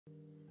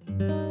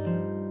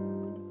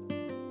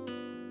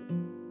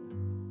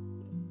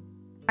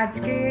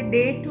আজকে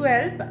ডে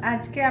 12,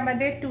 আজকে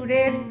আমাদের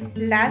ট্যুরের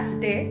লাস্ট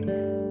ডে।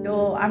 তো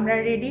আমরা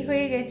রেডি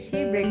হয়ে গেছি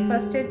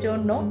ব্রেকফাস্টের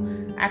জন্য।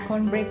 এখন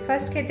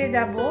ব্রেকফাস্ট খেতে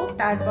যাব,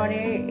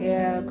 তারপরে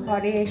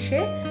ঘরে এসে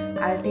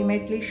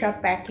আলটিমেটলি সব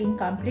প্যাকিং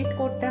কমপ্লিট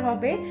করতে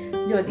হবে।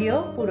 যদিও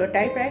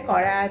পুরোটাই প্রায়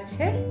করা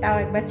আছে, তাও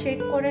একবার চেক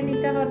করে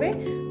নিতে হবে।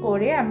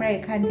 করে আমরা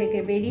এখান থেকে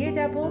বেরিয়ে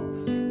যাব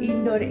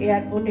ইন্দোর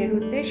এয়ারপোর্টের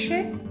উদ্দেশ্যে।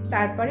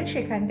 তারপরে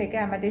সেখান থেকে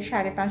আমাদের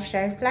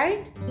 5:30টায়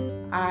ফ্লাইট,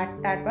 আর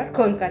তারপর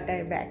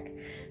কলকাতায় ব্যাক।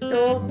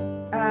 তো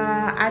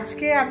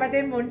আজকে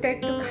আমাদের মনটা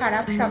একটু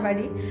খারাপ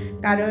সবারই,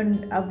 কারণ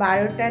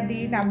 12টা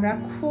দিন আমরা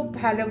খুব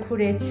ভালো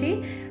ঘুরেছি।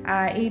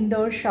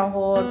 ইন্দোর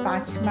শহর,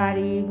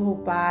 পাঁচমারি,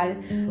 ভোপাল,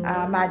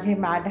 মাঝে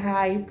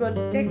মাধাই,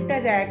 প্রত্যেকটা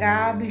জায়গা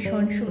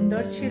ভীষণ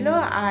সুন্দর ছিল।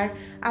 আর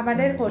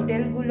আমাদের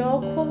হোটেলগুলো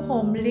খুব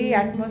হোমলি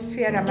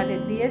অ্যাটমসফিয়ার আমাদের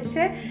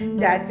দিয়েছে,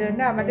 যার জন্য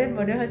আমাদের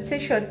মনে হচ্ছে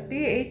সত্যি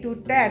এই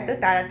ট্যুরটা এত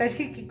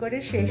তাড়াতাড়ি কী করে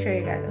শেষ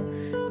হয়ে গেল।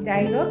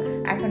 যাই হোক,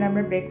 এখন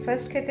আমরা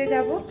ব্রেকফাস্ট খেতে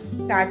যাব,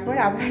 তারপর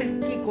আবার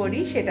কি করি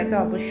সেটা তো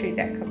অবশ্যই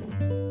দেখাবো।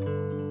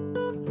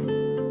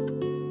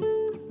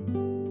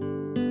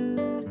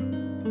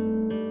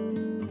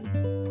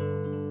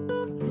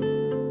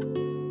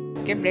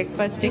 আজকে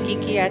ব্রেকফাস্টে কি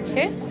কি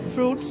আছে?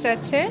 ফ্রুটস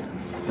আছে,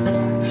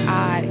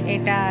 আর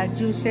এটা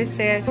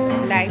জুসেসের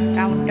লাইভ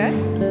কাউন্টার,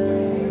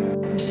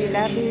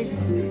 জিলাপির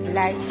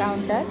লাইভ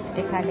কাউন্টার।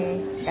 এখানে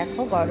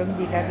দেখো গরম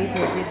জিলাপি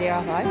ভেজে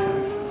দেওয়া হয়।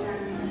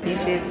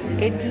 This is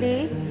idli,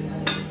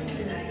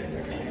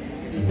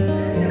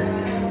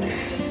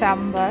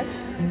 sambar,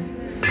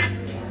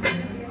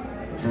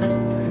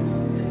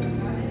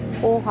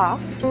 poha,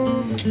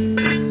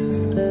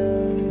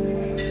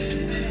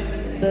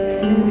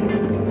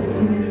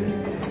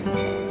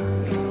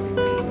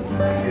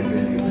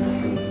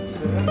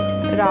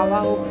 rawa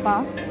upma,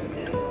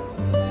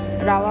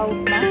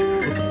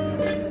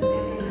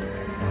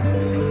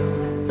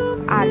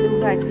 aloo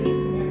bhaji,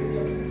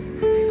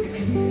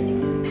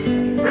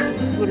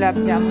 gulab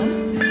jamun.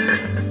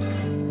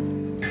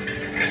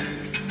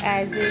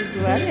 As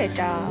usual,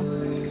 এটা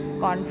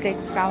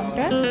cornflakes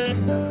counter.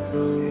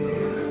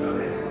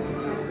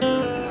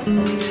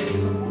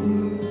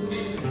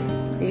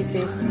 This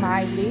is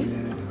smiley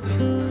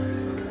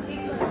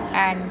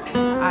and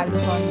aloo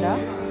bonda,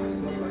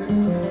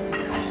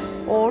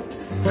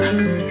 oats,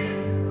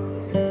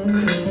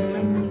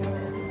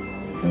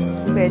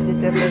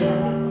 vegetable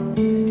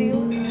stew,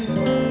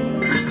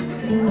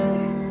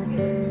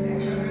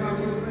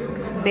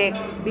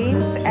 baked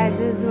beans as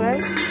usual,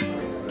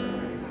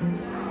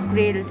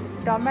 grilled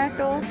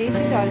tomato. This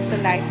is also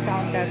live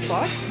counter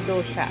for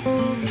dosha.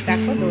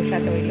 দেখো dosha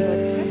তৈরি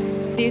হচ্ছে।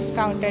 This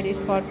counter is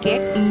for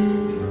cakes.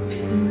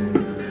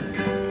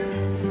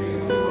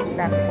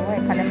 দেখো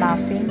এখানে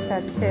muffins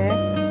আছে,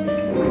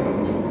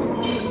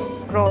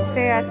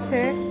 ক্রোসে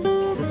আছে,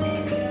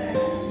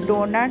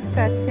 doughnuts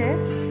আছে,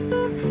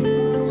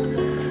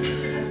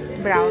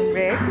 brown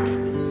bread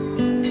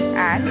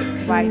and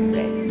white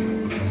bread.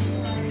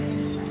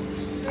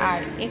 আর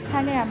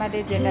এখানে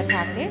আমাদের যেটা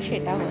থাকে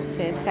সেটা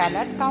হচ্ছে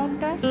স্যালাড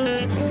কাউন্টার।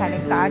 এখানে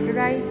কার্ড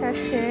রাইস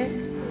আছে,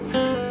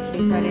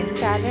 এখানে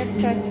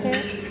স্যালাডস আছে।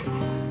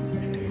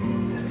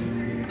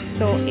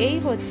 তো এই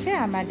হচ্ছে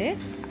আমাদের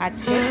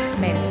আজকের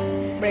মেনু।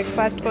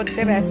 ব্রেকফাস্ট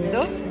করতে ব্যস্ত।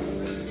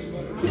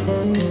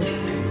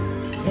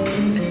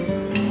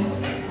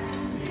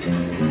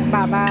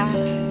 বাবা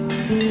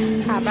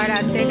খাবার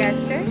আনতে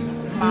গেছে,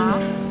 মা,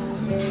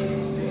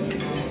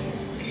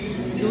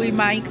 দুই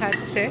মাই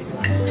খাচ্ছে।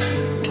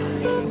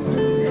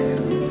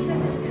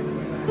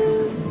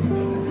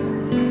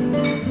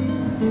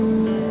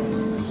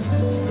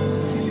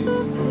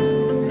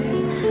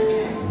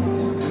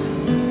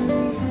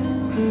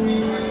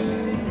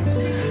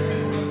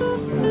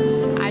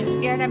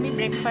 আমি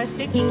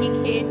ব্রেকফাস্টে কি কি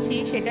খেয়েছি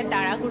সেটা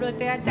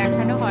তাড়াহুড়োতে আর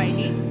দেখানো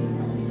হয়নি।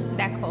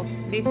 দেখো,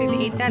 দিস ইজ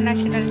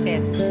ইন্টারন্যাশনাল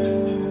টেস্ট।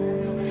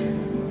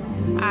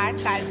 আর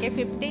কালকে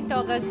 15th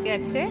অগস্ট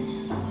গেছে।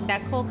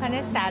 দেখো ওখানে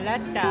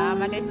স্যালাডটা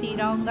আমাদের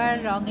তিরঙ্গার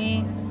রঙে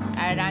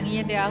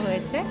রাঙিয়ে দেওয়া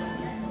হয়েছে।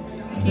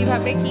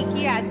 কিভাবে কি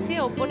কি আছে,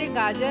 ওপরে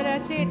গাজর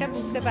আছে এটা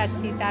বুঝতে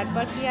পারছি,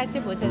 তারপর কি আছে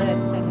বোঝা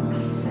যাচ্ছে না।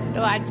 তো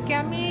আজকে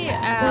আমি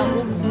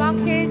উপমা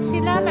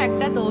খেয়েছিলাম,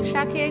 একটা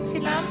দোসা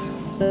খেয়েছিলাম,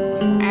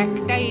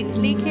 একটা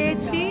ইডলি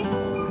খেয়েছি,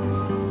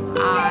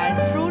 আর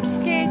ফ্রুটস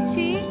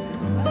খেয়েছি,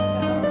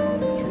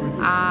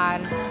 আর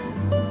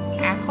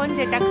এখন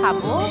যেটা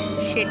খাবো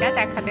সেটা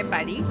দেখাতে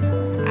পারি,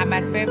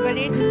 আমার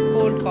ফেভারিট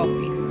কোল্ড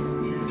কফি।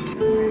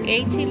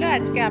 এই ছিল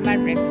আজকে আমার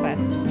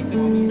ব্রেকফাস্ট।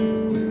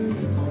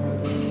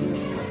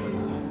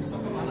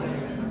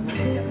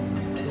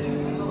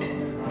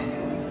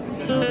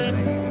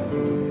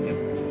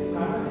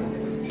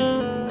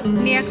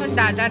 উনি এখন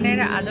দাদানের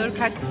আদর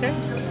খাচ্ছে।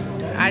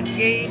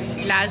 আজকে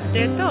লাস্ট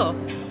ডে তো।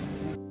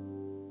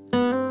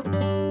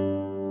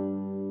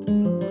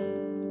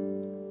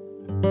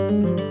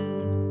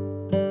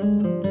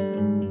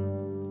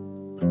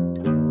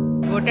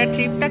 গোটা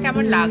ট্রিপটা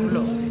কেমন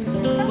লাগলো?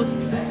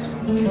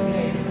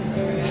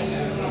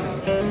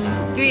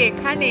 তুই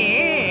এখানে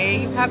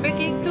এইভাবে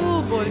কিন্তু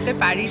বলতে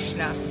পারিস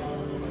না।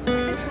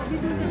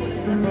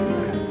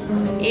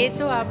 এ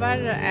তো আবার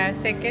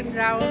সেকেন্ড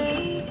রাউন্ড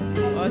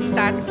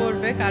স্টার্ট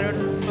করবে, কারণ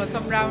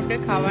প্রথম রাউন্ডে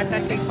খাওয়াটা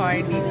ঠিক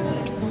হয়নি।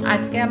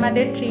 আজকে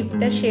আমাদের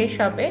ট্রিপটা শেষ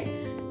হবে,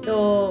 তো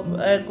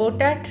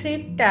গোটা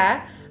ট্রিপটা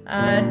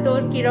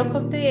তোর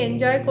কিরকম, তুই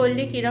এনজয়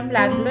করলি, কিরম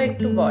লাগলো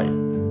একটু বল।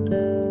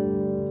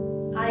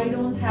 I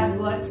don't have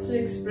words to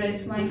express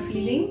my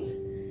feelings,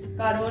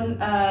 কারণ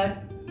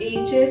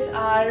এইচএস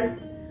আর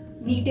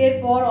নিটের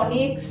পর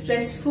অনেক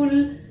স্ট্রেসফুল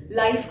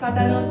লাইফ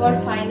কাটানোর পর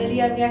ফাইনালি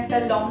আমি একটা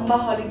লম্বা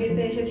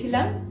হলিডেতে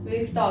এসেছিলাম।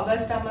 5th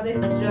অগস্ট আমাদের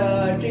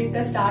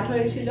ট্রিপটা স্টার্ট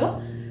হয়েছিল,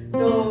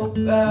 তো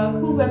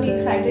খুব আমি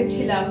এক্সাইটেড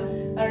ছিলাম,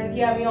 কারণ কি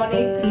আমি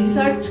অনেক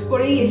রিসার্চ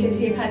করেই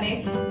এসেছি এখানে,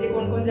 যে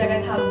কোন কোন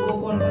জায়গায় থাকবো,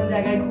 কোন কোন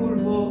জায়গায়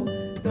ঘুরবো।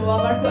 তো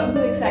আমি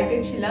খুব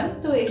এক্সাইটেড ছিলাম।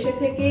 তো এসে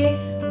থেকে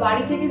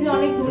বাড়ি থেকে যে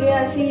অনেক দূরে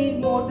আছি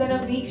মোর দ্যান আ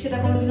উইক, সেটা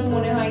কোনোদিনও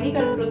মনে হয়নি,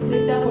 কারণ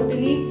প্রত্যেকটা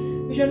হোটেলই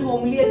ভীষণ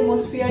হোমলি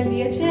অ্যাটমসফিয়ার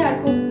দিয়েছে, আর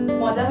খুব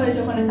মজা হয়েছে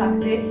ওখানে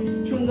থাকতে।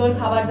 সুন্দর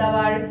খাবার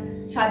দাবার,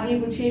 সাজিয়ে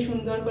গুছিয়ে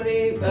সুন্দর করে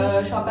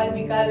সকাল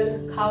বিকাল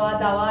খাওয়া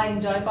দাওয়া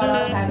এনজয় করা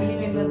ফ্যামিলি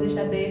মেম্বারদের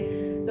সাথে,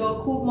 তো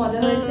খুব মজা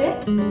হয়েছে।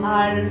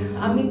 আর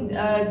আমি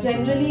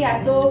জেনারেলি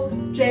এত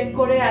ট্রেক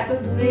করে এত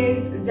দূরে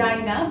যাই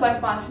না, বাট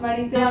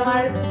পাঁচমারিতে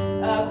আমার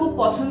খুব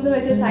পছন্দ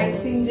হয়েছে সাইট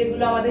সিন,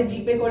 যেগুলো আমাদের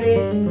জিপে করে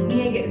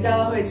নিয়ে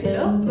যাওয়া হয়েছিল।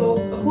 তো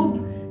খুব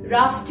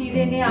রাফ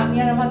টিরেনে আমি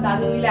আর আমার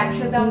দাদু মিলে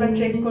একসাথে আমরা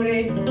ট্রেক করে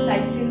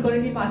সাইট সিন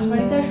করেছি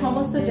পাঁচমারিতে, আর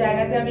সমস্ত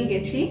জায়গাতে আমি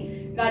গেছি।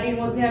 গাড়ির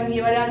মধ্যে আমি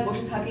এবারে আর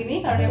বসে থাকিনি,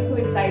 কারণ আমি খুব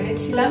এক্সাইটেড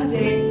ছিলাম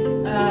যে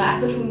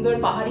এত সুন্দর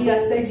পাহাড়ি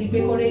রাস্তায়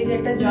জিপে করে যে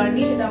একটা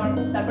জার্নি, সেটা আমার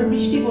খুব, তারপর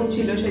বৃষ্টি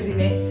পড়ছিল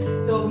সেদিনে,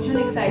 তো ভীষণ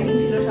এক্সাইটিং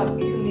ছিল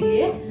সবকিছু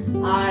মিলিয়ে।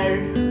 আর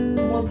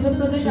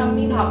মধ্যপ্রদেশ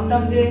আমি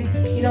ভাবতাম যে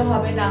কিরম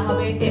হবে না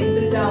হবে,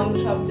 টেম্পল টাউন,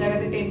 সব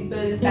জায়গাতে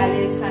টেম্পল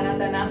প্যালেস হ্যানা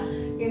ত্যানা,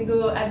 কিন্তু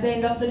at the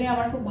end of the day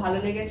আমার খুব ভালো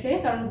লেগেছে,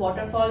 কারণ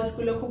ওয়াটারফলস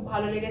গুলো খুব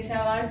ভালো লেগেছে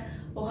আমার।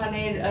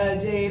 ওখানের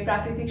যে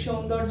প্রাকৃতিক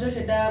সৌন্দর্য,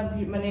 সেটা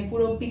মানে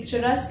পুরো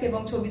পিকচারাস্ক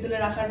এবং ছবি তুলে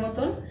রাখার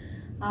মতন,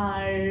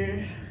 আর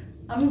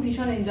আমি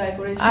ভীষণ এনজয়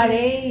করেছি। আর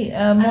এই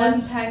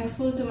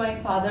থ্যাঙ্কফুল টু মাই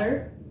ফাদার।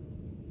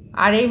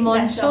 আর এই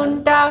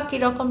মনসুনটা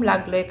কিরকম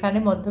লাগলো এখানে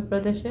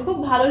মধ্যপ্রদেশে? খুব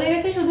ভালো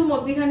লেগেছে, শুধু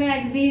মধ্যখানে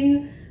একদিন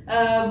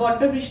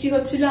বড্ড বৃষ্টি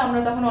হচ্ছিল, আমরা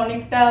তখন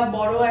অনেকটা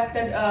বড়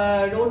একটা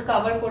রোড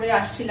কভার করে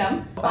আসছিলাম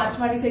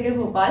পাঁচমারি থেকে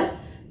ভোপাল,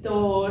 তো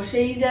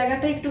সেই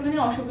জায়গাটা একটুখানি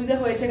অসুবিধা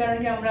হয়েছে, কারণ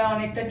কি আমরা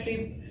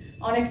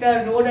অনেকটা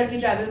রোড আর কি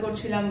ট্রাভেল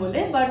করছিলাম বলে।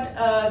 বাট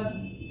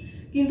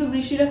কিন্তু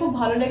বৃষ্টিটা খুব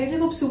ভালো লেগেছে,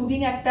 খুব সুদিং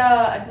একটা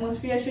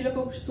অ্যাটমসফিয়ার ছিল,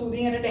 খুব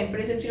সুদিং একটা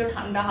টেম্পারেচার ছিল,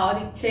 ঠান্ডা হাওয়া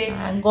দিচ্ছে।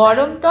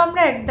 গরম তো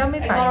আমরা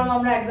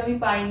একদমই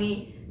পাইনি,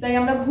 তাই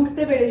আমরা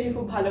ঘুরতে পেরেছি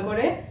খুব ভালো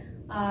করে।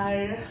 আর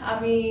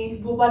আমি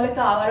ভোপালে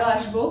তো আবারও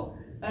আসবো,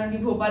 কারণ কি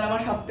ভোপাল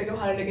আমার সব থেকে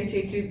ভালো লেগেছে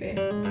এই ট্রিপে।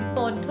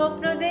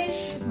 মধ্যপ্রদেশ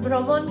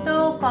ভ্রমণ তো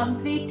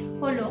কমপ্লিট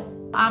হলো।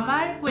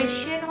 আমার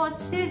কোয়েশ্চেন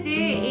হচ্ছে যে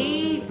এই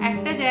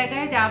একটা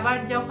জায়গায় যাবার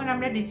যখন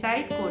আমরা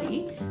ডিসাইড করি,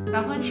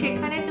 তখন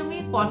সেখানে তুমি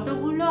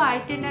কতগুলো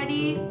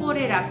আইটেনারি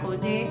করে রাখো,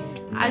 যে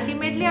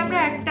আলটিমেটলি আমরা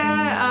একটা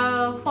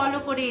ফলো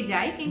করেই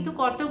যাই, কিন্তু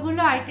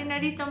কতগুলো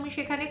আইটেনারি তুমি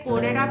সেখানে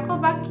করে রাখো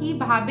বা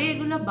কিভাবে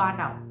এগুলো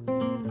বানাও?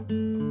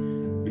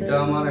 এটা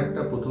আমার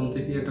একটা প্রথম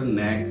থেকে একটা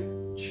ন্যাক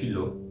ছিল,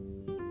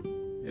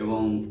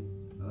 এবং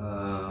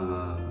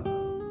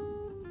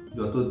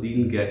যত দিন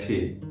গেছে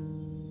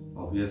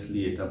অবভিয়াসলি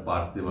এটা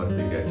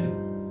বাড়তে গেছে।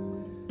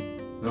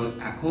 এবং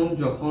এখন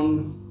যখন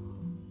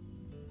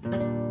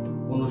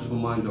কোনো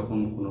সময় যখন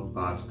কোনো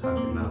কাজ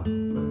থাকে না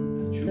বা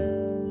কিছু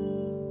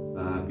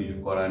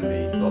করার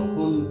নেই,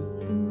 তখন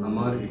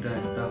আমার এটা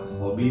একটা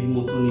হবির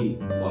মতনই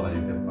বলা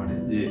যেতে পারে,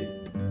 যে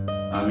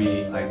আমি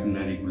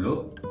আইটেনারিগুলো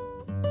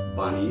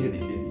বানিয়ে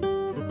রেখে দিই।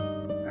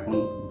 এখন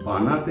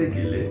বানাতে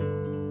গেলে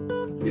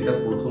যেটা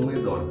প্রথমে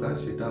দরকার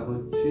সেটা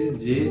হচ্ছে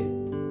যে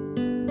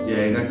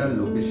জায়গাটার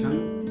লোকেশন,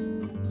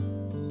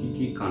 কি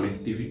কি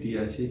কানেক্টিভিটি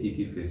আছে, কি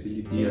কি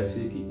ফেসিলিটি আছে,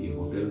 কি কি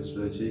হোটেলস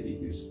রয়েছে, কি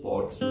কি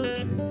স্পটস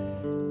রয়েছে,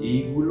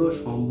 এইগুলো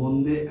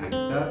সম্বন্ধে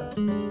একটা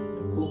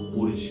খুব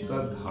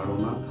পরিষ্কার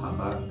ধারণা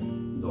থাকা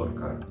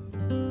দরকার।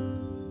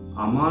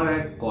 আমার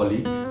এক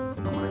কলিগ,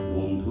 আমার এক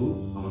বন্ধু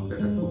আমাকে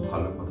একটা খুব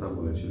ভালো কথা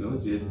বলেছিল,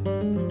 যে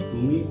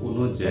তুমি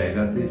কোনো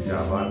জায়গাতে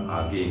যাবার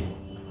আগে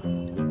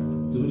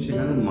তুমি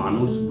সেখানে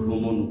মানুষ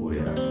ভ্রমণ করে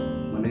আসো,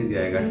 মানে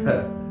জায়গাটা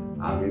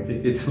আগে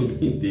থেকে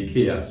তুমি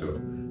দেখে আসো,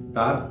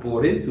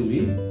 তারপরে তুমি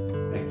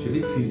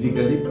অ্যাকচুয়ালি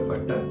ফিজিক্যালি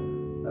ব্যাপারটা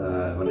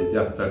মানে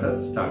যাত্রাটা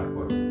স্টার্ট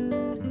করো।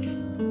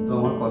 তো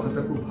আমার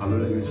কথাটা খুব ভালো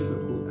লেগেছিল,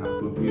 খুব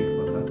অ্যাপ্রোপ্রিয়েট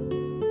কথা।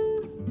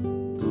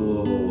 তো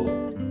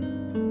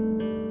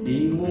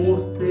এই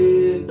মুহূর্তে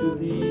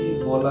যদি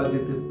বলা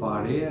যেতে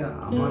পারে,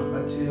 আমার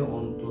কাছে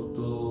অন্তত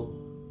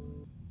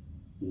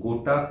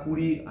গোটা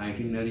 20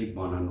 আইটিনারি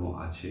বানানো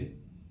আছে।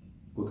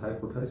 কোথায়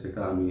কোথায়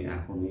সেটা আমি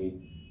এখনই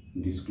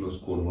ডিসক্লোজ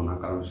করব না,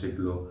 কারণ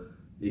সেগুলো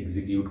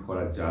এক্সিকিউট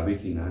করা যাবে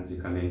কিনা।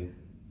 যেখানে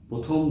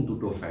প্রথম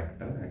দুটো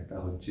ফ্যাক্টর, একটা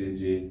হচ্ছে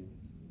যে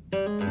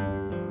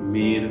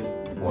মেয়ের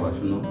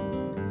পড়াশুনো,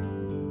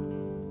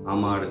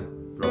 আমার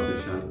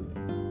প্রফেশন,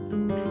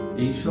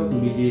 এইসব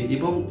মিলিয়ে,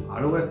 এবং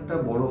আরো একটা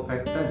বড়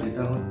ফ্যাক্টর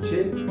যেটা হচ্ছে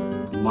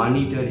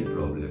মানিটারি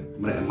প্রবলেম,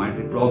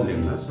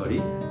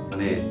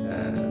 মানে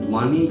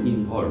মানি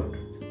ইনভলভড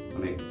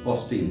মানে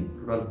কস্টিং,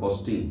 টোটাল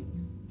কস্টিং।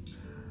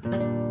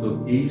 তো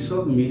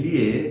এইসব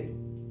মিলিয়ে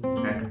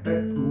একটা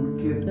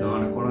ট্যুরকে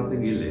দাঁড় করাতে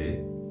গেলে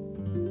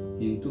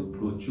কিন্তু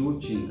প্রচুর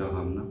চিন্তা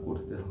ভাবনা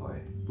করতে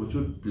হয়,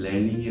 প্রচুর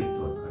প্ল্যানিং এর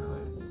দরকার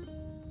হয়,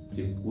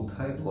 যে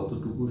কোথায়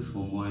কতটুকু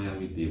সময়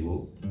আমি দেব।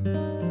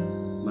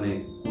 মানে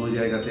কোনো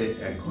জায়গাতে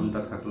 1 ঘন্টা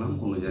থাকলাম,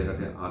 কোনো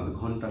জায়গাতে আধ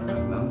ঘন্টা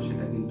থাকলাম,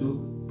 সেটা কিন্তু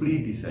প্রি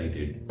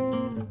ডিসাইডেড।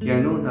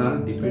 কেন না,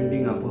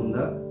 depending upon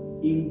the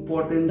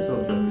importance of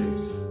the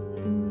place.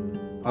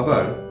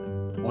 আবার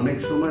অনেক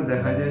সময়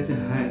দেখা যায় যে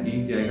হ্যাঁ, এই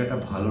জায়গাটা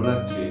ভালো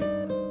লাগছে,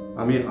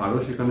 আমি আরো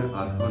সেখানে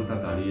আধ ঘন্টা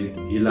দাঁড়িয়ে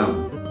গেলাম,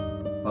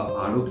 বা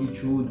আরো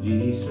কিছু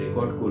জিনিস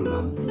রেকর্ড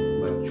করলাম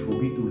বা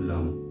ছবি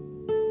তুললাম।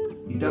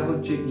 এটা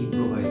হচ্ছে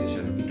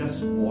ইম্প্রোভাইজেশন। এটা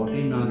স্পটে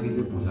না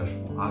গেলে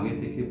আগে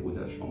থেকে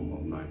বোঝা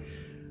সম্ভব নয়।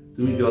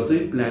 তুমি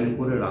যতই প্ল্যান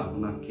করে রাখো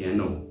না কেন,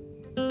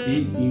 এই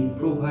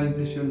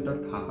ইম্প্রোভাইজেশনটা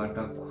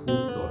থাকাটা খুব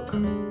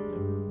দরকার।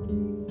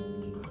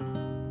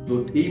 তো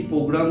এই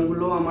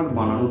প্রোগ্রামগুলো আমার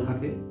বানানো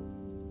থাকে,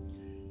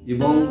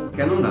 এবং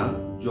কেননা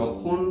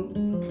যখন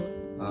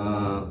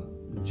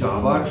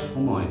যাবার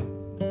সময়,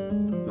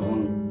 যখন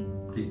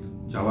ঠিক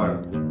যাবার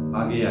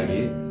আগে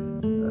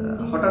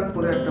হঠাৎ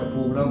করে একটা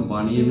প্রোগ্রাম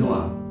বানিয়ে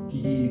নেওয়া, কি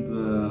কি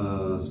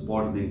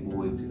স্পট দেখবো,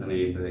 সেখানে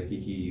কি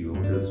কি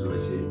হোটেলস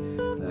রয়েছে,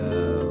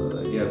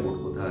 এয়ারপোর্ট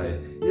কোথায়,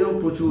 এরকম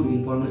প্রচুর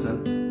ইনফরমেশন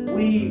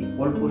ওই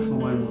অল্প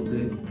সময়ের মধ্যে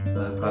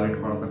কালেক্ট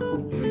করাটা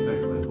খুব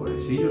ডিফিকাল্ট হয়ে পড়ে।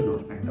 সেই জন্য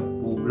একটা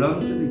প্রোগ্রাম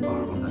যদি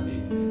বানানো থাকে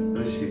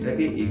তাহলে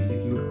সেটাকে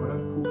এক্সিকিউট করা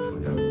খুব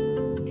সোজা।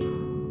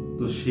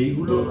 তো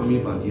সেইগুলো আমি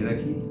বানিয়ে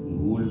রাখি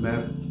গুগল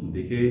ম্যাপ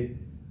দেখে,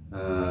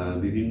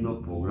 বিভিন্ন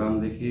প্রোগ্রাম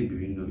দেখে,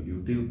 বিভিন্ন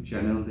ইউটিউব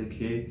চ্যানেল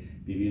দেখে,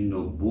 বিভিন্ন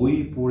বই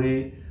পড়ে,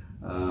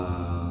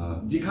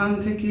 যেখান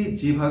থেকে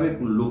যেভাবে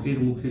লোকের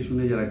মুখে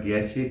শুনে, যারা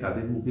গেছে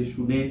তাদের মুখে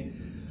শুনে,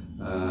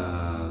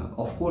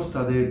 অফকোর্স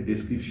তাদের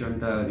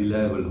ডেসক্রিপশনটা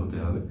রিলায়েবল হতে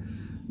হবে।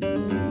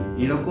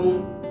 এরকম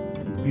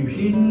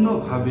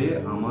বিভিন্নভাবে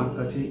আমার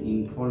কাছে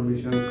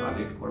ইনফরমেশন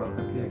কালেক্ট করা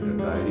থাকে, একটা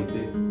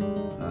ডায়েরিতে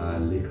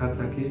লেখা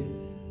থাকে,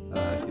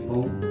 এবং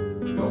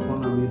যখন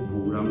আমি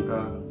প্রোগ্রামটা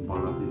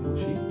বানাতে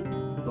বসি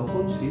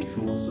তখন সেই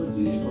সমস্ত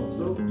জিনিসপত্র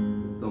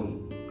একদম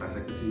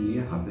কাছাকাছি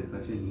নিয়ে, হাতের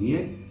কাছে নিয়ে,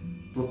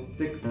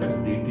 প্রত্যেকটা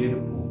ডেটের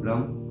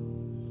প্রোগ্রাম,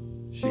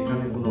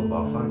 সেখানে কোনো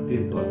বাফার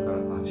ডেট দরকার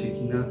আছে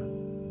কিনা,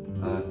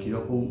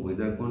 কিরকম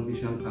ওয়েদার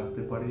কন্ডিশন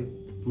থাকতে পারে,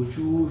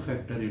 প্রচুর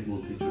ফ্যাক্টরের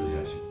মধ্যে চলে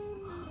আসে।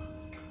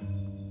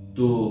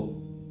 তো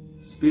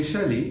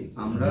স্পেশালি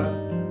আমরা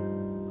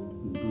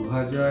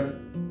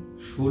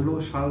 2016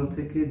 সাল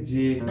থেকে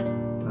যে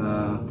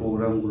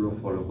প্রোগ্রামগুলো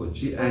ফলো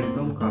করছি,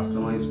 একদম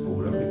কাস্টমাইজ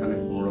প্রোগ্রাম, এখানে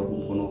কোনো রকম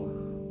কোনো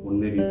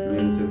অন্যের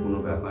ইনফ্লুয়েন্সের কোনো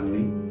ব্যাপার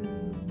নেই।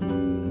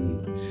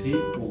 সেই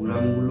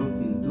প্রোগ্রামগুলো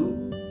কিন্তু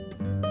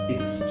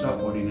এক্সট্রা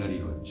অর্ডিনারি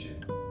হচ্ছে,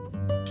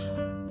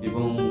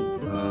 এবং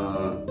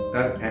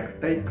তার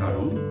একটাই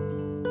কারণ,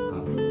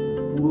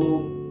 পুরো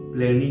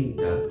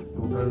প্ল্যানিংটা,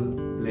 টোটাল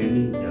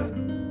প্ল্যানিংটা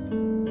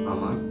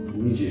আমার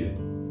নিজের।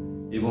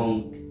 এবং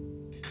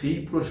এই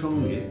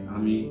প্রসঙ্গে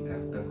আমি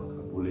একটা কথা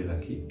বলে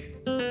রাখি,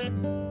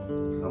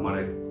 আমার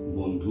এক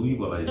বন্ধুই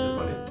বলা যেতে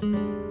পারে,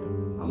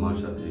 আমার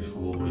সাথে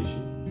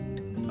সমবয়সী,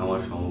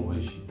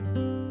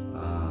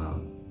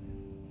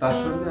 তার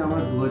সঙ্গে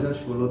আমার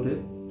 2016-তে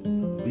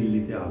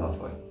দিল্লিতে আলাপ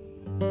হয়।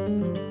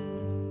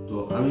 তো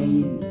আমি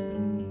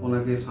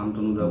ওনাকে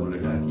শান্তনুদা বলে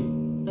ডাকি।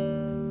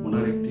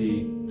 ওনার একটি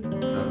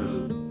ট্রাভেল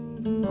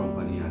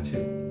কোম্পানি আছে,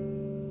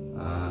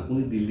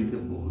 উনি দিল্লিতে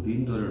বহুদিন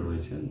ধরে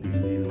রয়েছেন,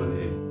 দিল্লির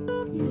মানে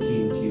ইঞ্চি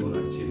ইঞ্চি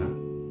ওনার চেনা।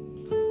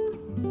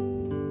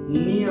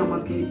 উনি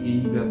আমাকে এই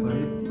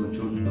ব্যাপারে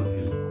প্রচন্ড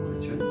হেল্প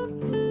করেছেন,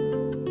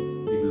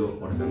 এগুলো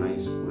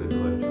অর্গানাইজ করে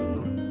দেওয়ার জন্য,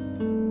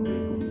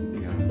 বুকিং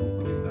থেকে আরম্ভ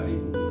করে, গাড়ি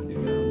বুকিং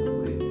থেকে আরম্ভ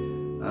করে,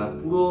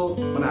 পুরো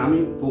মানে আমি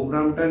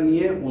প্রোগ্রামটা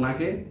নিয়ে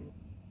ওনাকে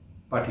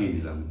পাঠিয়ে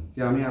দিলাম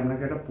যে আমি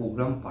আপনাকে একটা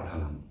প্রোগ্রাম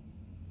পাঠালাম।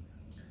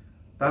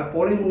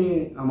 তারপরে উনি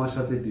আমার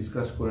সাথে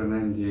ডিসকাস করে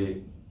নেন যে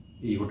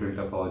এই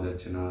হোটেলটা পাওয়া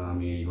যাচ্ছে না,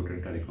 আমি এই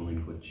হোটেলটা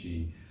রেকমেন্ড করছি,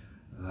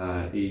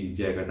 এই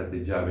জায়গাটাতে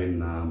যাবেন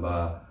না, বা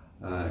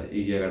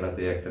এই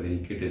জায়গাটাতে একটা দিন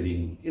কেটে দিন,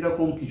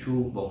 এরকম কিছু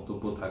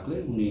বক্তব্য থাকলে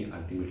উনি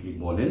আলটিমেটলি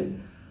বলেন।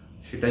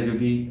 সেটা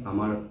যদি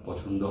আমার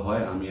পছন্দ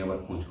হয় আমি আবার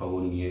খোঁজ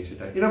খবর নিয়ে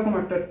সেটা, এরকম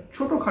একটা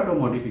ছোটোখাটো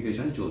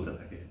মডিফিকেশন চলতে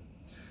থাকে।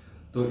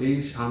 তো এই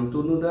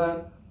শান্তনুদা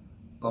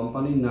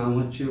কোম্পানির নাম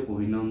হচ্ছে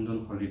অভিনন্দন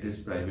হলিডেজ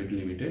প্রাইভেট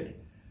লিমিটেড।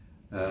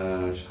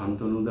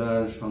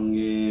 শান্তনুদার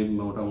সঙ্গে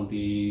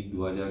মোটামুটি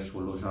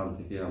 2016 সাল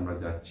থেকে আমরা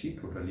যাচ্ছি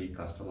টোটালি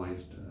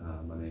কাস্টমাইজড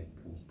মানে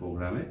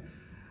প্রোগ্রামে।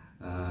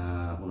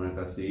 ওনার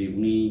কাছে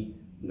উনি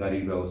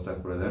গাড়ির ব্যবস্থা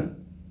করে দেন,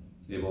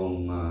 এবং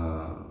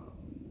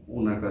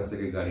ওনার কাছ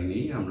থেকে গাড়ি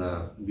নিয়েই আমরা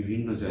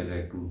বিভিন্ন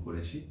জায়গায় ট্যুর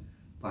করেছি।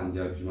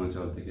 পাঞ্জাব,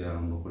 হিমাচল থেকে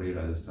আরম্ভ করে,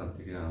 রাজস্থান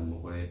থেকে আরম্ভ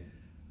করে,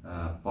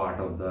 পার্ট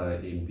অফ দ্য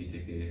এমপি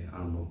থেকে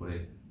আরম্ভ করে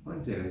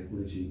অনেক জায়গায়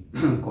করেছি,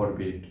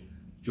 করবেট,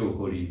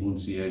 চৌকড়ি,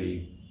 মুন্সিয়ারি,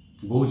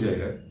 বহু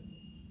জায়গায়।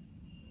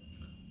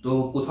 তো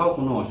কোথাও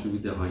কোনো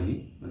অসুবিধা হয়নি,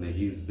 মানে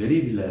হি ইজ ভেরি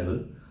রিলায়েবল।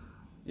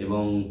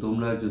 এবং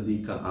তোমরা যদি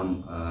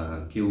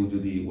কেউ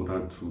যদি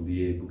ওনার থ্রু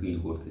দিয়ে বুকিং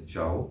করতে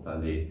চাও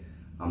তাহলে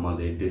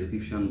আমাদের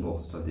ডেসক্রিপশন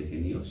বক্সটা দেখে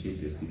নিও। সেই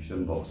ডেসক্রিপশন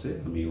বক্সে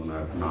আমি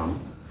ওনার নাম,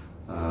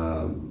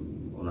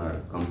 ওনার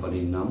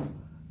কোম্পানির নাম,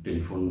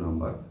 টেলিফোন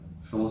নাম্বার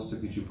সমস্ত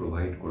কিছু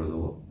প্রোভাইড করে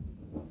দেবো।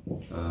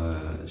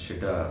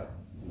 সেটা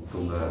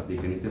তোমরা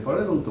দেখে নিতে পারো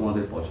এবং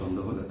তোমাদের পছন্দ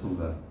হলে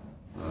তোমরা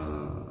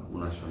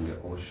ওনার সঙ্গে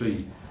অবশ্যই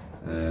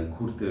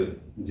ঘুরতে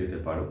যেতে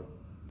পারো।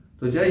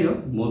 তো যাই হোক,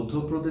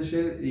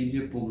 মধ্যপ্রদেশের এই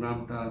যে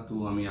প্রোগ্রামটা, তো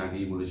আমি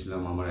আগেই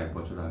বলেছিলাম আমার 1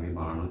 বছর আগে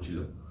বানানো ছিল,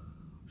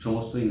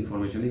 সমস্ত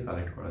ইনফরমেশনই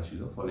কালেক্ট করা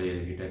ছিল, ফলে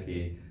এটাকে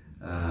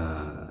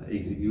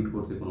এক্সিকিউট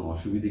করতে কোনো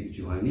অসুবিধে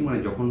কিছু হয়নি, মানে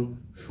যখন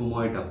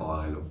সময়টা পাওয়া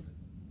গেল।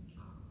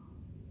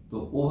 তো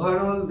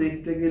ওভারঅল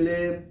দেখতে গেলে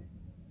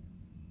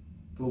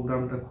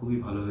প্রোগ্রামটা খুবই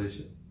ভালো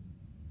হয়েছে,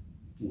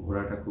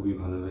 ঘোরাটা খুবই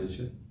ভালো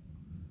হয়েছে।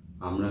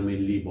 আমরা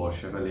মেনলি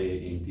বর্ষাকালে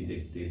এমপি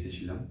দেখতে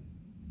এসেছিলাম,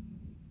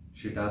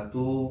 সেটা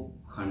তো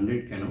 100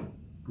 কেন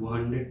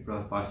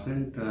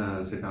 200%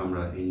 সেটা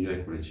আমরা এনজয়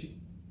করেছি।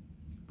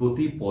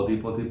 প্রতি পদে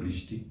পদে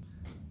বৃষ্টি,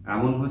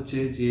 এমন হচ্ছে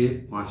যে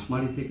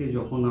পাঁচমারি থেকে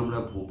যখন আমরা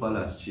ভোপাল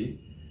আসছি,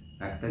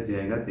 একটা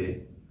জায়গাতে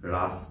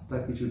রাস্তা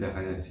কিছু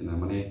দেখা যাচ্ছে না,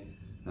 মানে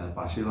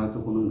পাশে হয়তো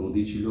কোনো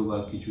নদী ছিল বা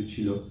কিছু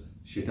ছিল,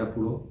 সেটা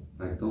পুরো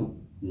একদম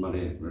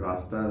মানে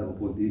রাস্তার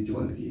উপর দিয়ে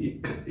জল গিয়ে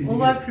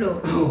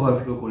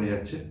ওভারফ্লো করে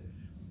যাচ্ছে।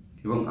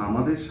 এবং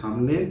আমাদের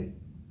সামনে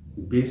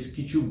বেশ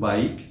কিছু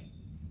বাইক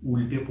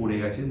উল্টে পড়ে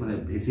গেছে, মানে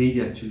ভেসেই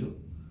যাচ্ছিল।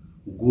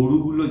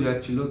 গরুগুলো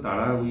যাচ্ছিল,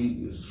 তারা ওই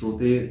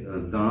স্রোতে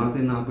দাঁড়াতে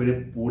না পেরে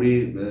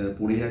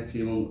পড়ে যাচ্ছে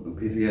এবং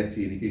ভেসে যাচ্ছে,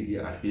 এদিকে গিয়ে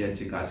আটকে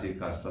যাচ্ছে, গাছ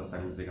টাছ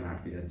থাকলে সেখানে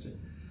আটকে যাচ্ছে।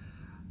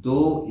 তো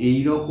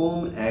এইরকম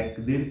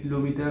 1-1.5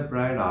 কিলোমিটার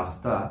প্রায়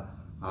রাস্তা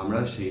আমরা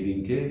সেই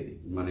দিনকে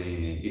মানে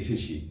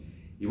এসেছি,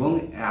 এবং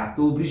এত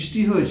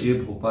বৃষ্টি হয়েছে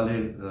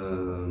ভোপালের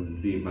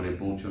মানে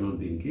পৌঁছানোর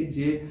দিনকে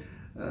যে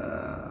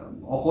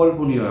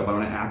অকল্পনীয় ব্যাপার,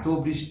 মানে এত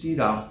বৃষ্টি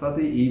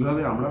রাস্তাতে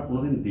এইভাবে আমরা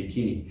কোনোদিন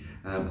দেখিনি।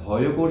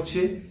 ভয়ও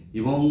করছে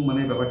এবং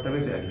মানে ব্যাপারটা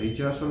বেশ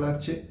অ্যাডভেঞ্চারাসও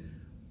লাগছে।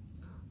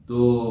 তো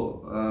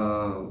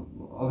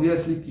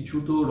অবভিয়াসলি কিছু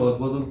তো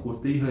রদবদল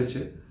করতেই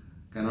হয়েছে,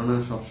 কেননা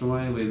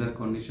সবসময় ওয়েদার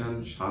কন্ডিশন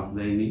সাথ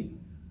দেয়নি।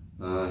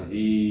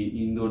 এই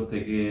ইন্দোর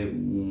থেকে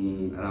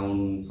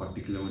অ্যারাউন্ড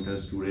 40 কিলোমিটার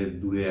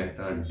দূরে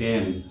একটা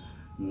ড্যাম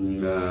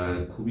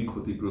খুবই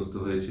ক্ষতিগ্রস্ত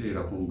হয়েছে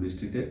এরকম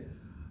বৃষ্টিতে,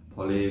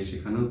 ফলে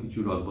সেখানেও কিছু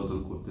রদবদল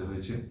করতে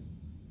হয়েছে।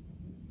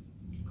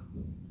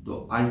 তো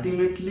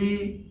আলটিমেটলি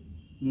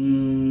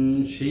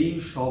সেই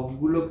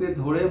সবগুলোকে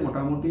ধরে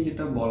মোটামুটি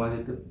যেটা বলা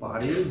যেতে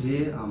পারে যে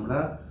আমরা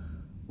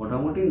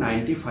মোটামুটি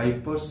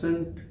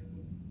 95%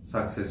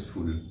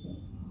 সাকসেসফুল।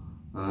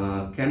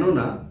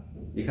 কেননা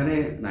এখানে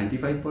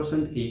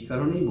 95% এই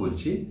কারণেই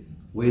বলছি,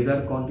 ওয়েদার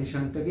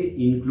কন্ডিশনটাকে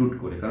ইনক্লুড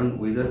করে, কারণ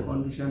ওয়েদার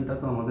কন্ডিশনটা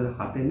তো আমাদের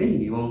হাতে নেই,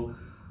 এবং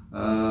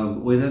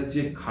ওয়েদার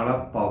যে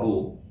খারাপ পাবো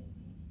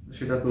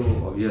সেটা তো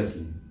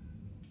অবভিয়াসলি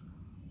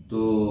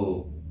তো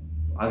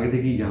আগে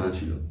থেকেই জানা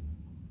ছিল।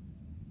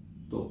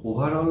 তো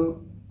ওভারঅল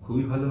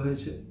খুবই ভালো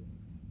হয়েছে,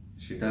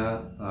 সেটা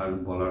আর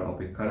বলার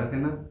অপেক্ষা রাখে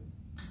না।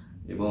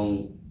 এবং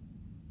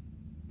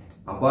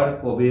আবার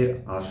কবে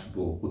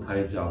আসবো,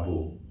 কোথায় যাব,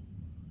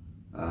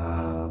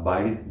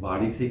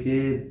 বাড়ি থেকে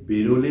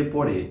বেরোলে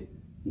পরে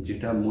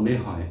যেটা মনে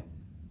হয়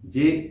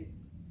যে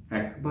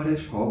একবারে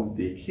সব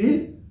দেখে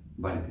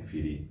বাড়িতে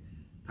ফিরি,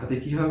 তাতে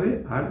কি হবে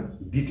আর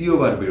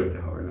দ্বিতীয়বার বেরোতে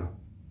হবে না।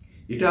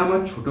 এটা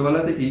আমার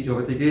ছোটবেলা থেকেই,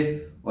 যবে থেকে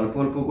অল্প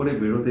অল্প করে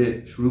বেরোতে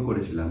শুরু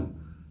করেছিলাম,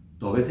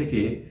 তবে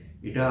থেকে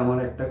এটা আমার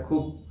একটা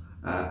খুব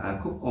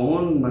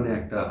কমন মানে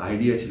একটা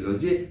আইডিয়া ছিল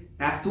যে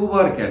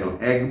এতবার কেন,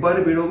 একবার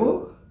বেরোবো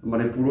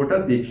মানে পুরোটা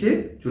দেখে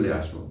চলে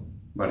আসবো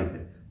বাড়িতে,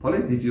 ফলে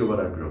দ্বিতীয়বার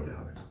আর বেরোতে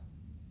হবে না।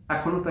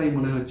 এখনো তাই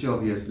মনে হচ্ছে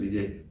অবভিয়াসলি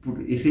যে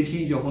এসেছি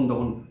যখন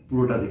তখন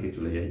পুরোটা দেখে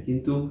চলে যাই,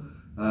 কিন্তু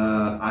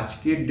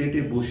আজকের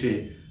ডেটে বসে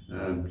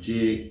যে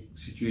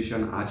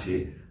সিচুয়েশন আছে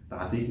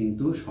তাতে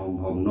কিন্তু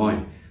সম্ভব নয়,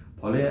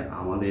 ফলে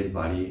আমাদের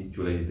বাড়ি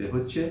চলে যেতে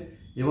হচ্ছে।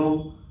 এবং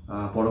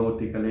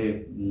পরবর্তীকালে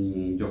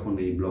যখন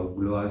এই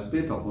ব্লগগুলো আসবে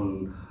তখন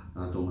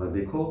তোমরা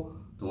দেখো,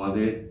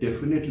 তোমাদের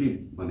ডেফিনেটলি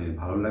মানে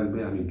ভালো লাগবে,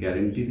 আমি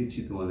গ্যারেন্টি দিচ্ছি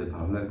তোমাদের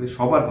ভালো লাগবে,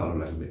 সবার ভালো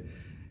লাগবে।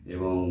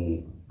 এবং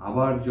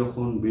আবার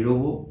যখন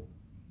বেরোবো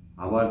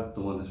আবার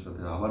তোমাদের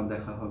সাথে আবার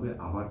দেখা হবে,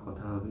 আবার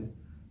কথা হবে।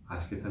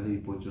 আজকে তাহলে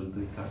এই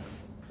পর্যন্তই থাক,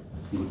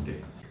 গুড ডে।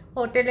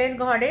 হোটেলের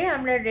ঘরে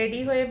আমরা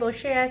রেডি হয়ে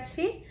বসে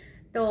আছি,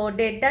 তো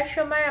 1:30টার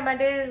সময়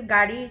আমাদের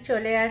গাড়ি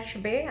চলে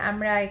আসবে,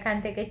 আমরা এখান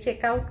থেকে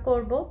চেক আউট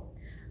করবো,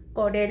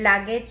 করে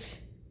লাগেজ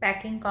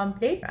প্যাকিং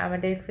কমপ্লিট,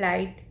 আমাদের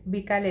ফ্লাইট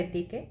বিকালের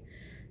দিকে।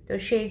 তো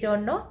সেই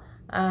জন্য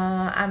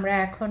আমরা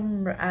এখন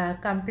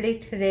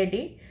কমপ্লিট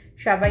রেডি,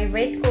 সবাই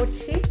ওয়েট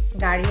করছি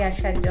গাড়ি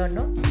আসার জন্য।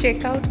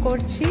 চেক আউট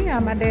করছি,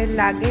 আমাদের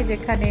লাগেজ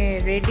এখানে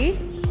রেডি।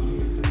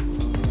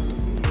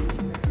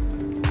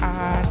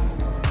 আর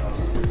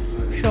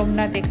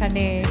সোমনাথ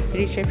এখানে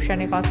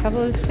রিসেপশনে কথা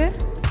বলছে,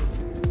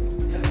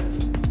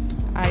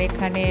 আর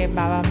এখানে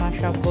বাবা মা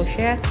সব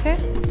বসে আছে।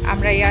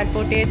 আমরা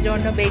এয়ারপোর্টের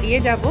জন্য বেরিয়ে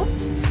যাব।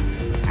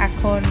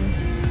 এখন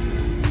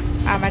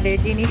আমাদের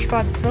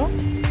জিনিসপত্র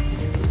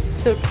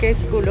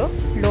সুটকেসগুলো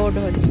লোড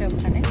হচ্ছে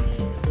ওখানে।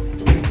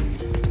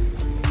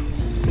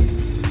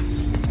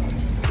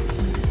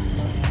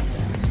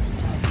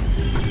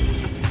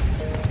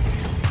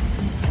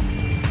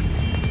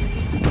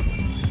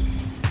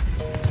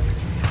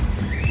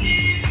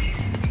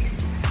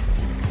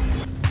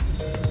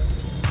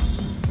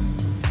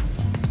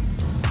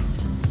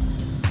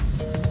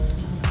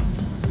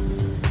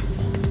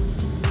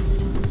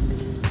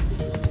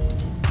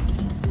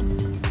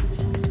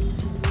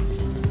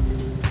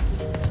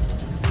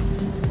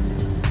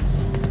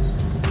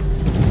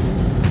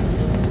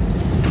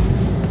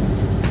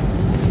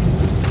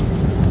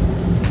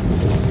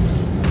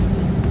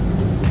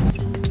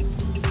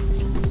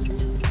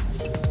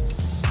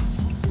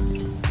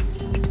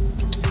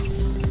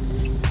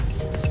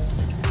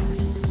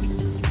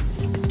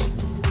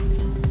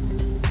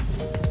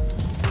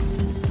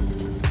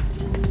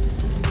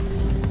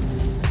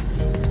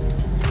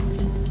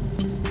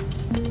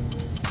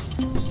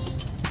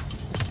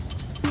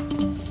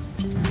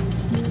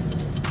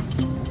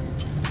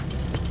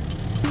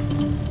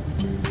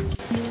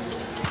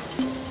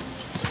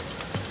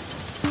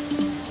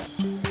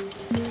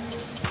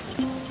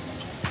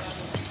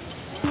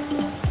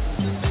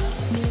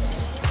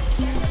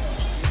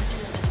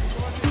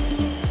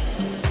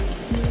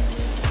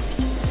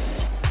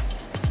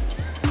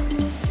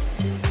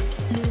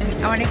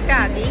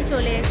 আগেই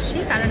চলে এসেছি,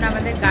 কারণ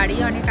আমাদের গাড়ি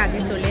অনেক আগে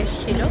চলে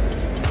এসেছিলো।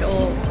 তো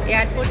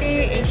এয়ারপোর্টে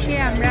এসে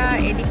আমরা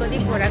এদিক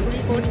ওদিক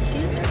ঘোরাঘুরি করছি,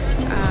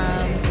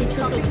 কিছু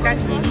টুকটাক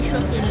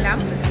জিনিসও কিনলাম।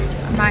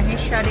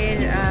 মাহেশ্বরের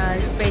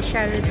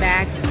স্পেশাল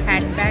ব্যাগ,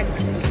 হ্যান্ডব্যাগ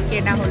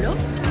কেনা হলো।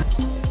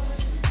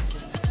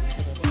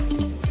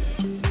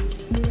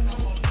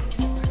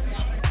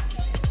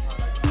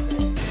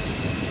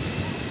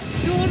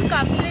 ট্যুর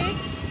কমপ্লিট,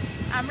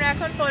 আমরা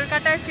এখন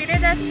কলকাতায় ফিরে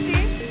যাচ্ছি।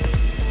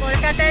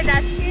 কলকাতায়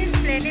যাচ্ছি,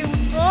 প্লেনে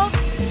উঠবো,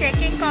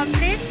 চেকিং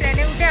কমপ্লিট,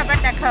 প্লেনে উঠে আবার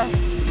দেখা।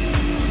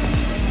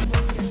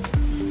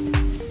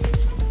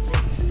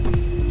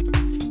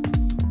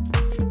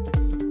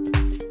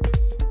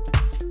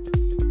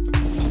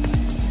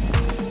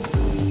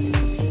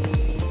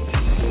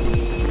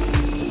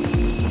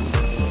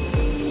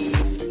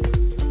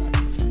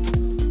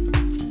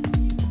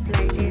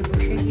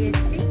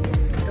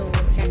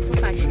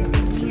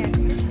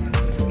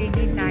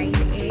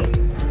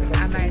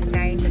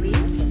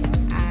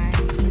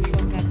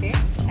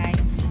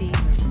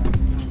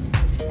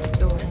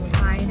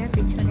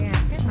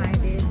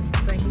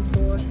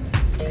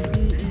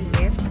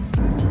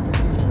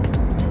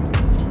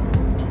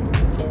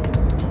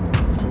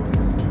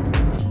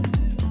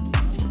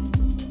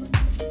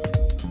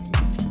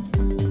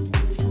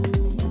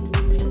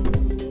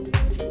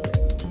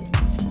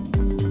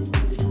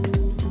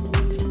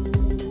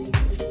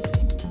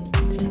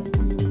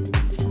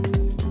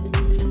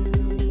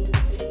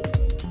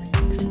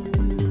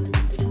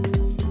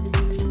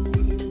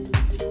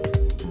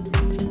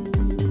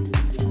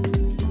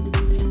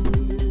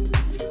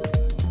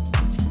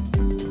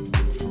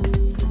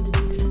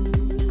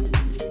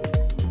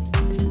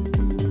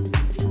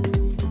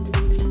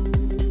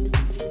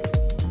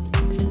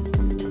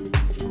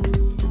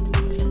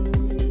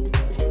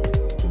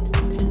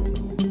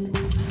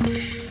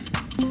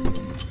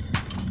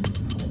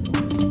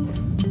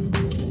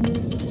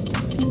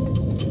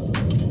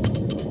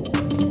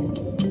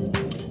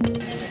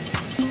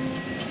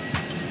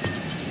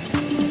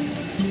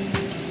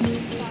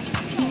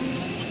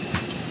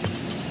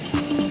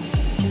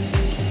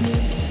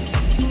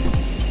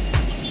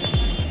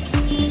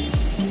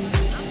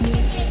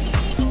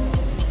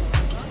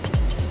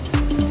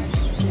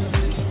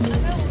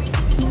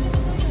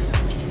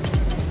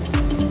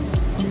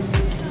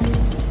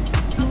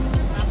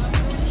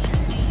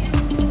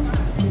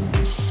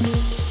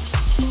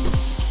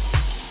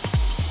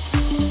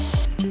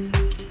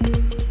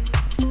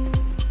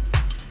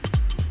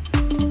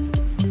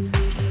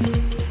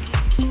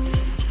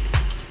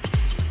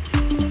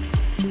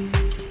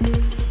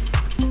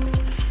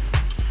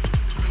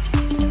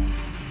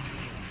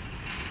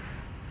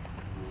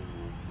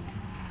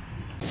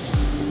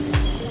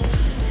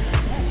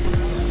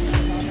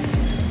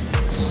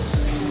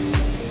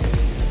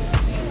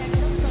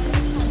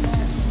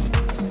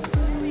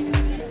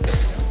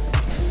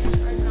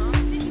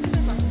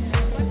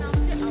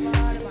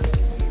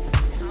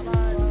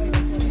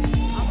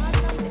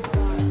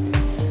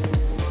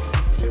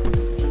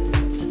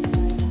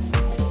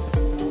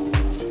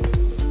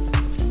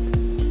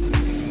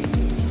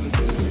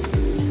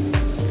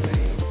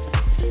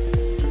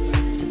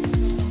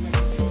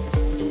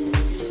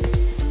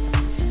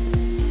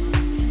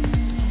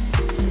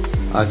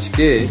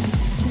 আজকে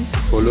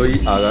 16ই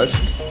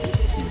আগস্ট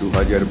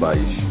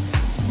 2022,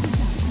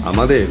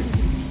 আমাদের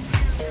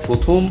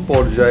প্রথম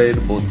পর্যায়ের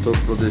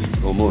মধ্যপ্রদেশ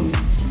ভ্রমণ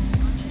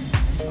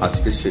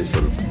আজকে শেষ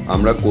হল।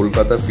 আমরা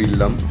কলকাতা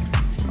ফিরলাম।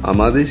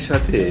 আমাদের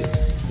সাথে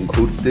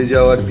ঘুরতে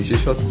যাওয়ার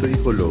বিশেষত্বই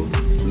হলো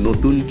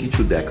নতুন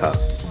কিছু দেখা,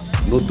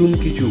 নতুন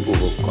কিছু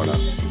উপভোগ করা।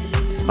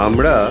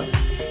 আমরা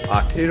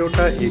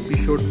 18টা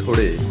এপিসোড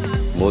ধরে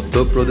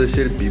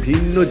মধ্যপ্রদেশের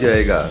বিভিন্ন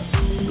জায়গা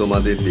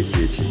তোমাদের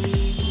দেখিয়েছি।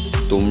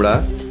 তোমরা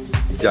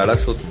যারা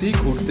সত্যিই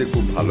ঘুরতে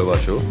খুব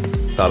ভালোবাসো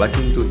তারা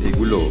কিন্তু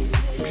এগুলো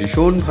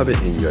ভীষণভাবে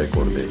এনজয়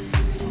করবে।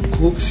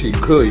 খুব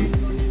শীঘ্রই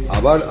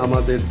আবার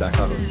আমাদের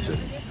দেখা হচ্ছে।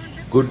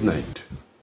 Good night.